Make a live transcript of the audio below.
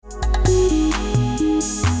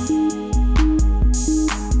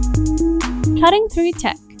Cutting Through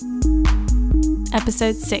Tech,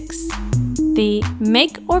 Episode 6, The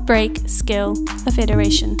Make or Break Skill of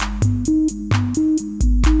Iteration.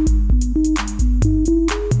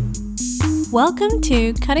 Welcome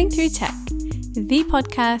to Cutting Through Tech, the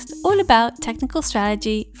podcast all about technical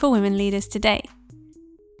strategy for women leaders today.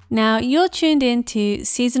 Now, you're tuned in to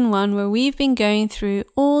Season 1, where we've been going through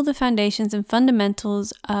all the foundations and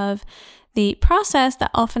fundamentals of the process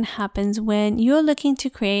that often happens when you're looking to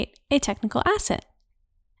create a technical asset.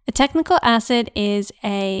 A technical asset is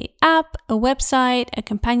an app, a website, a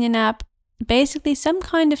companion app, basically some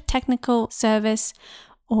kind of technical service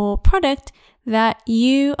or product that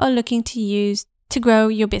you are looking to use to grow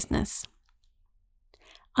your business.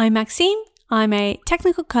 I'm Maxime. I'm a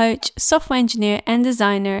technical coach, software engineer, and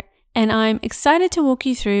designer, and I'm excited to walk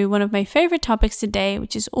you through one of my favorite topics today,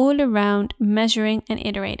 which is all around measuring and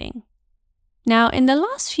iterating. Now, in the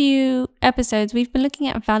last few episodes, we've been looking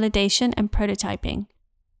at validation and prototyping.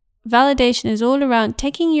 Validation is all around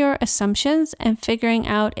taking your assumptions and figuring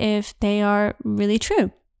out if they are really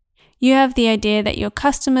true. You have the idea that your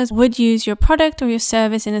customers would use your product or your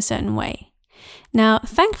service in a certain way. Now,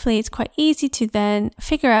 thankfully, it's quite easy to then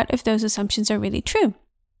figure out if those assumptions are really true.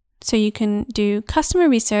 So you can do customer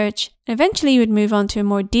research, and eventually you would move on to a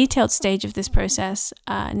more detailed stage of this process,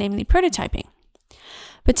 namely prototyping.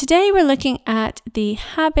 But today we're looking at the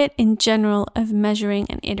habit in general of measuring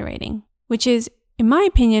and iterating, which is, in my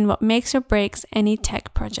opinion, what makes or breaks any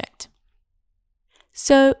tech project.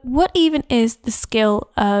 So what even is the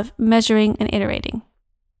skill of measuring and iterating?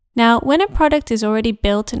 Now, when a product is already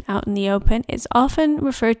built and out in the open, it's often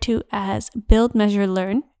referred to as build, measure,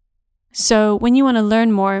 learn. So when you want to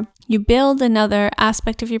learn more, you build another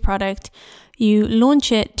aspect of your product, you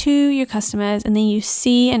launch it to your customers, and then you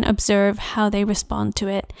see and observe how they respond to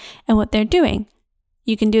it and what they're doing.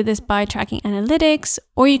 You can do this by tracking analytics,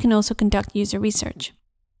 or you can also conduct user research.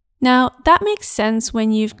 Now, that makes sense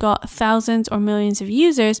when you've got thousands or millions of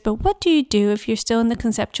users, but what do you do if you're still in the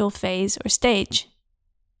conceptual phase or stage?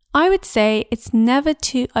 I would say it's never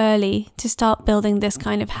too early to start building this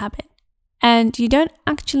kind of habit. And you don't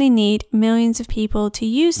actually need millions of people to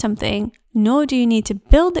use something, nor do you need to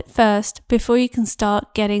build it first before you can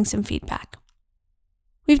start getting some feedback.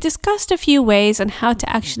 We've discussed a few ways on how to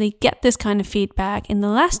actually get this kind of feedback in the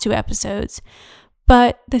last 2 episodes,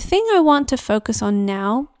 but the thing I want to focus on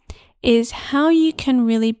now is how you can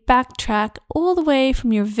really backtrack all the way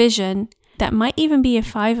from your vision, that might even be a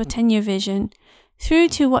 5 or 10 year vision, through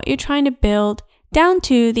to what you're trying to build, down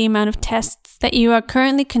to the amount of tests that you are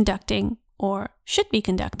currently conducting or should be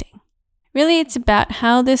conducting. Really, it's about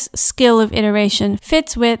how this skill of iteration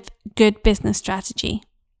fits with good business strategy.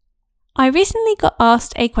 I recently got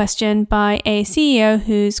asked a question by a CEO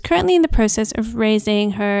who's currently in the process of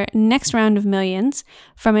raising her next round of millions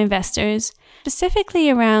from investors, specifically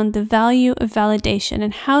around the value of validation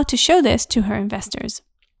and how to show this to her investors.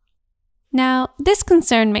 Now, this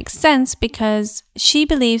concern makes sense because she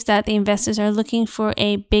believes that the investors are looking for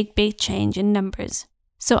a big change in numbers.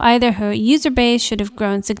 So either her user base should have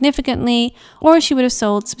grown significantly, or she would have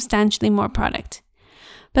sold substantially more product.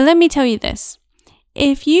 But let me tell you this.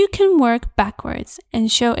 If you can work backwards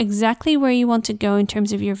and show exactly where you want to go in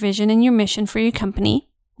terms of your vision and your mission for your company,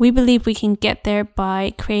 we believe we can get there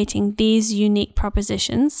by creating these unique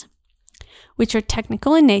propositions, which are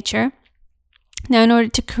technical in nature. Now, in order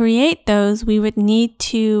to create those, we would need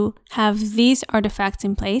to have these artifacts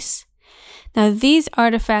in place. Now, these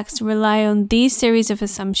artifacts rely on these series of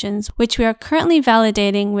assumptions, which we are currently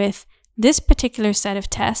validating with this particular set of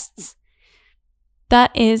tests.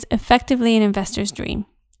 That is effectively an investor's dream.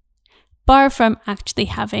 Bar from actually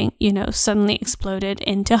having, suddenly exploded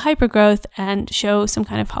into hypergrowth and show some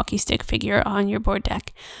kind of hockey stick figure on your board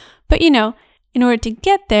deck. But, in order to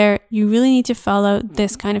get there, you really need to follow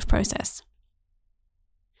this kind of process.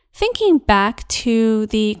 Thinking back to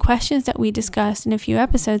the questions that we discussed in a few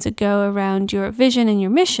episodes ago around your vision and your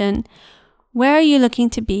mission, where are you looking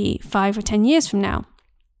to be 5 or 10 years from now?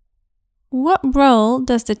 What role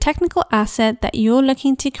does the technical asset that you're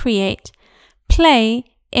looking to create play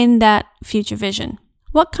in that future vision?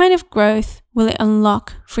 What kind of growth will it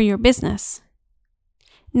unlock for your business?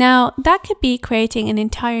 Now, that could be creating an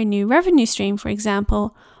entire new revenue stream, for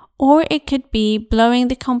example, or it could be blowing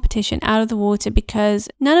the competition out of the water because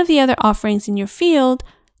none of the other offerings in your field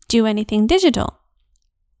do anything digital.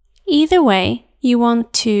 Either way, you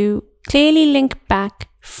want to clearly link back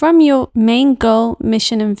from your main goal,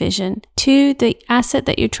 mission, and vision to the asset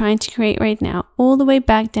that you're trying to create right now, all the way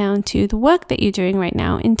back down to the work that you're doing right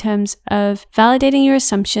now in terms of validating your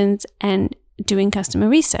assumptions and doing customer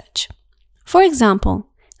research. For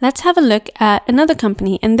example, Let's have a look at another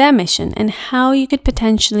company and their mission and how you could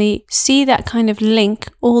potentially see that kind of link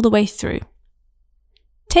all the way through.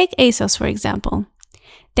 Take ASOS, for example.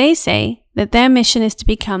 They say that their mission is to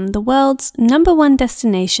become the world's #1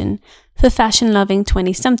 destination for fashion-loving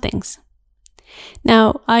 20-somethings.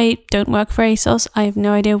 Now, I don't work for ASOS. I have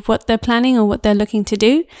no idea what they're planning or what they're looking to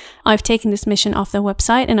do. I've taken this mission off their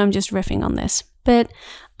website and I'm just riffing on this. But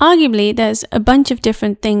arguably, there's a bunch of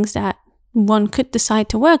different things that one could decide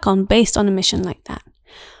to work on based on a mission like that.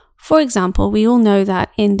 For example, we all know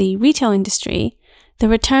that in the retail industry, the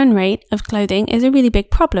return rate of clothing is a really big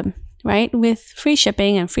problem, right? With free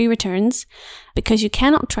shipping and free returns, because you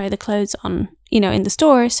cannot try the clothes on, in the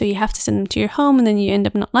store, so you have to send them to your home and then you end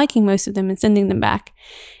up not liking most of them and sending them back.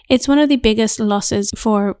 It's one of the biggest losses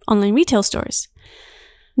for online retail stores.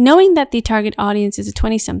 Knowing that the target audience is a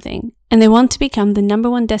 20-something and they want to become the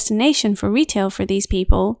 #1 destination for retail for these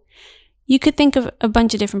people, you could think of a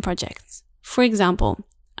bunch of different projects. For example,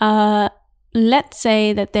 let's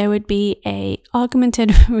say that there would be a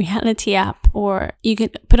augmented reality app, or you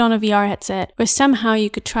could put on a VR headset, or somehow you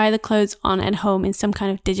could try the clothes on at home in some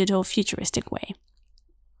kind of digital futuristic way.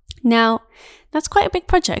 Now, that's quite a big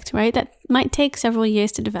project, right? That might take several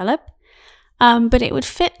years to develop, but it would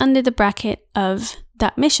fit under the bracket of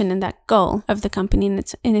that mission and that goal of the company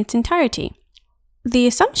in its entirety. The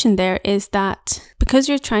assumption there is that because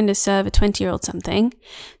you're trying to serve a 20-year-old something,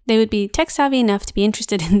 they would be tech savvy enough to be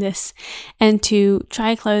interested in this and to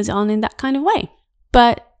try clothes on in that kind of way.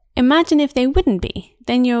 But imagine if they wouldn't be.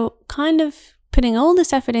 Then you're kind of putting all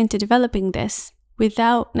this effort into developing this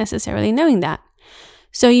without necessarily knowing that.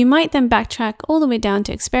 So you might then backtrack all the way down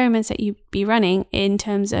to experiments that you'd be running in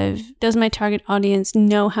terms of, does my target audience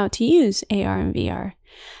know how to use AR and VR?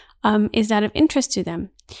 Is that of interest to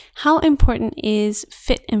them? How important is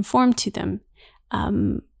fit and form to them?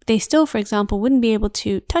 They still, for example, wouldn't be able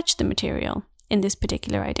to touch the material in this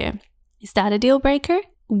particular idea. Is that a deal breaker?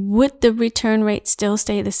 Would the return rate still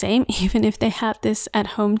stay the same even if they had this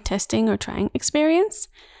at-home testing or trying experience?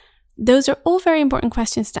 Those are all very important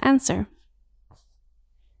questions to answer.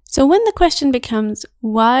 So when the question becomes,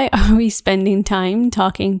 why are we spending time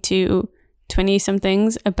talking to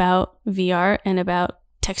 20-somethings about VR and about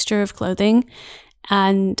texture of clothing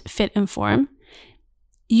and fit and form,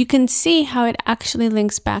 you can see how it actually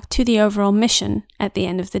links back to the overall mission at the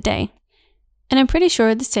end of the day. And I'm pretty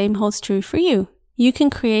sure the same holds true for you. You can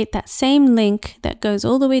create that same link that goes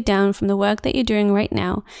all the way down from the work that you're doing right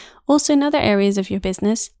now, also in other areas of your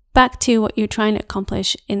business, back to what you're trying to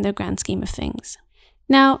accomplish in the grand scheme of things.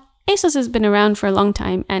 Now, ASOS has been around for a long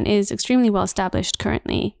time and is extremely well established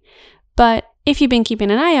currently, but if you've been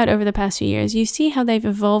keeping an eye out over the past few years, you see how they've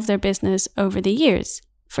evolved their business over the years.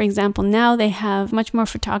 For example, now they have much more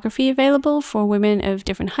photography available for women of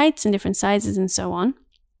different heights and different sizes and so on.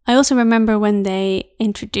 I also remember when they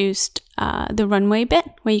introduced the runway bit,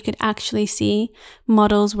 where you could actually see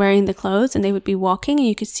models wearing the clothes and they would be walking and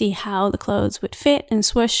you could see how the clothes would fit and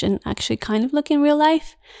swoosh and actually kind of look in real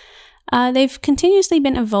life. They've continuously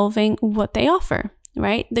been evolving what they offer,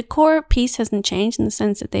 right? The core piece hasn't changed in the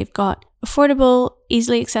sense that they've got affordable,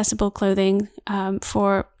 easily accessible clothing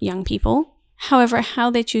for young people. However,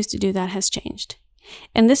 how they choose to do that has changed.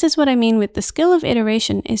 And this is what I mean with the skill of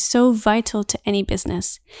iteration is so vital to any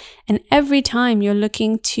business. And every time you're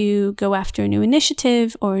looking to go after a new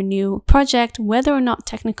initiative or a new project, whether or not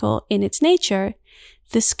technical in its nature,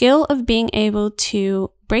 the skill of being able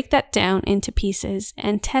to break that down into pieces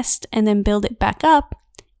and test and then build it back up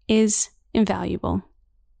is invaluable.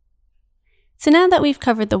 So now that we've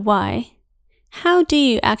covered the why, how do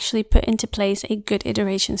you actually put into place a good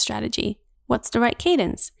iteration strategy? What's the right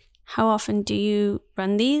cadence? How often do you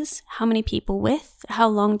run these? How many people with? How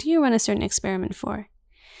long do you run a certain experiment for?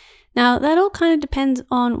 Now, that all kind of depends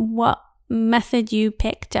on what method you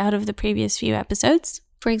picked out of the previous few episodes.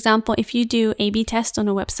 For example, if you do A/B test on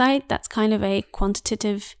a website, that's kind of a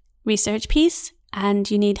quantitative research piece, and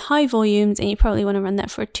you need high volumes, and you probably want to run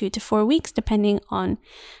that for 2 to 4 weeks, depending on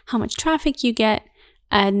how much traffic you get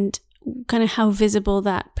and kind of how visible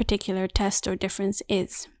that particular test or difference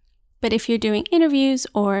is. But if you're doing interviews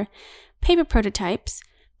or paper prototypes,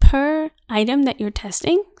 per item that you're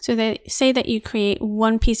testing, so that say that you create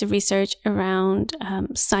one piece of research around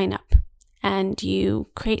sign up, and you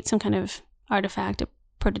create some kind of artifact, a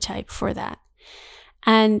prototype for that,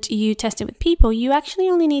 and you test it with people, you actually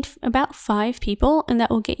only need about 5 people, and that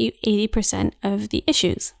will get you 80% of the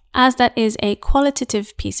issues, as that is a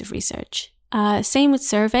qualitative piece of research. Same with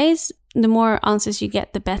surveys. The more answers you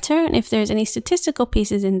get, the better. And if there's any statistical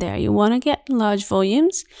pieces in there, you want to get large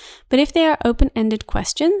volumes. But if they are open-ended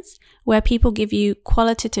questions where people give you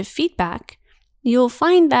qualitative feedback, you'll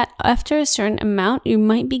find that after a certain amount, you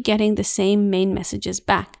might be getting the same main messages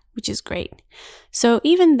back, which is great. So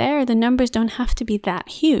even there, the numbers don't have to be that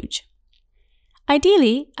huge.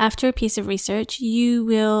 Ideally, after a piece of research, you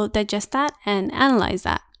will digest that and analyze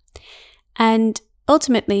that. And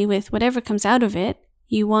ultimately, with whatever comes out of it,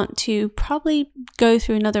 you want to probably go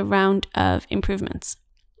through another round of improvements.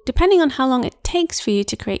 Depending on how long it takes for you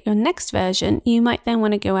to create your next version, you might then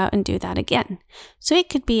want to go out and do that again. So it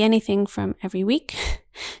could be anything from every week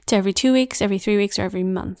to every 2 weeks, every 3 weeks, or every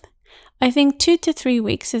month. I think 2 to 3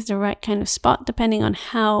 weeks is the right kind of spot, depending on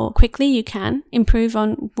how quickly you can improve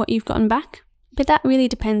on what you've gotten back. But that really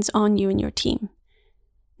depends on you and your team.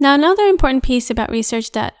 Now, another important piece about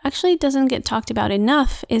research that actually doesn't get talked about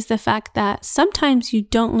enough is the fact that sometimes you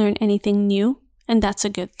don't learn anything new, and that's a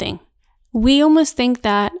good thing. We almost think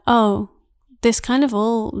that, this kind of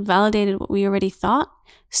all validated what we already thought,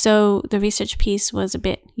 so the research piece was a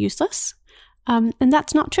bit useless. And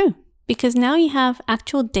that's not true, because now you have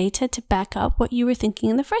actual data to back up what you were thinking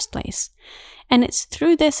in the first place. And it's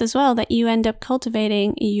through this as well that you end up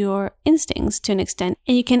cultivating your instincts to an extent,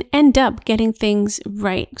 and you can end up getting things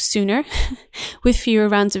right sooner with fewer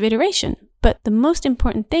rounds of iteration. But the most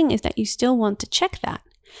important thing is that you still want to check that.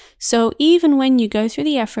 So even when you go through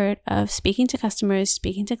the effort of speaking to customers,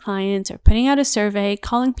 speaking to clients, or putting out a survey,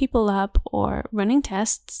 calling people up, or running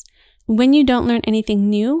tests, when you don't learn anything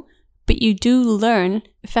new, but you do learn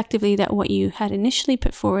effectively that what you had initially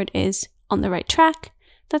put forward is on the right track,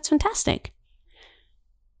 that's fantastic.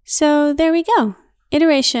 So there we go.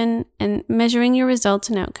 Iteration and measuring your results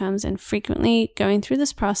and outcomes and frequently going through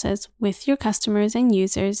this process with your customers and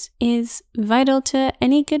users is vital to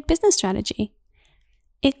any good business strategy.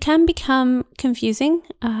 It can become confusing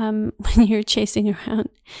when you're chasing around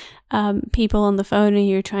people on the phone and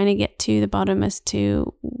you're trying to get to the bottom as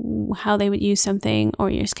to how they would use something, or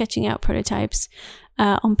you're sketching out prototypes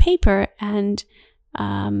on paper and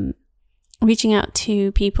reaching out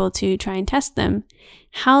to people to try and test them,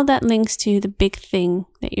 how that links to the big thing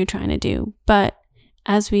that you're trying to do. But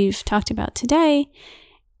as we've talked about today,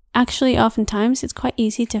 actually oftentimes it's quite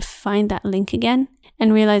easy to find that link again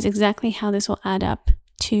and realize exactly how this will add up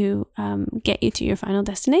to get you to your final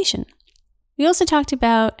destination. We also talked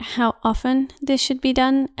about how often this should be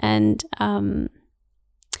done and how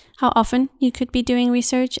often you could be doing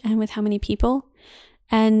research and with how many people.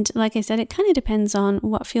 And like I said, it kind of depends on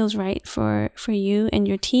what feels right for you and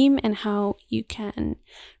your team and how you can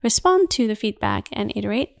respond to the feedback and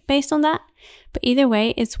iterate based on that. But either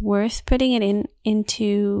way, it's worth putting it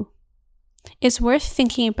it's worth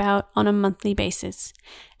thinking about on a monthly basis.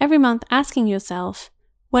 Every month, asking yourself,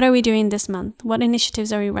 what are we doing this month? What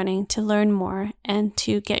initiatives are we running to learn more and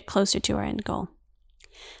to get closer to our end goal?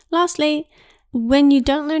 Lastly, when you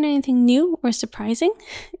don't learn anything new or surprising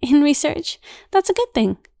in research, that's a good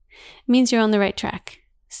thing. It means you're on the right track.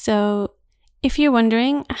 So if you're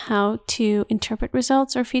wondering how to interpret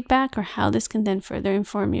results or feedback, or how this can then further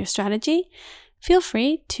inform your strategy, feel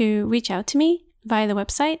free to reach out to me via the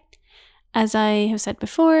website. As I have said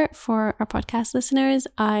before, for our podcast listeners,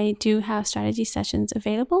 I do have strategy sessions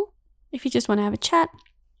available. If you just want to have a chat,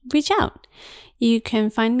 reach out. You can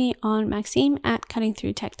find me on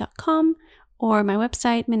maxime@cuttingthroughtech.com or my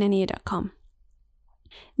website, menenia.com.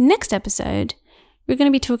 Next episode, we're going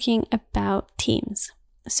to be talking about teams.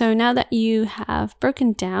 So now that you have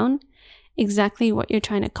broken down exactly what you're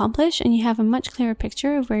trying to accomplish and you have a much clearer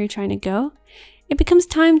picture of where you're trying to go, it becomes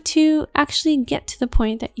time to actually get to the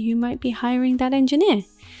point that you might be hiring that engineer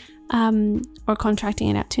or contracting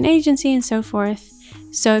it out to an agency and so forth.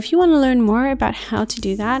 So if you want to learn more about how to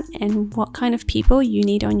do that and what kind of people you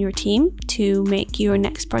need on your team to make your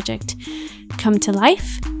next project come to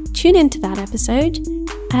life, tune into that episode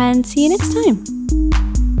and see you next time.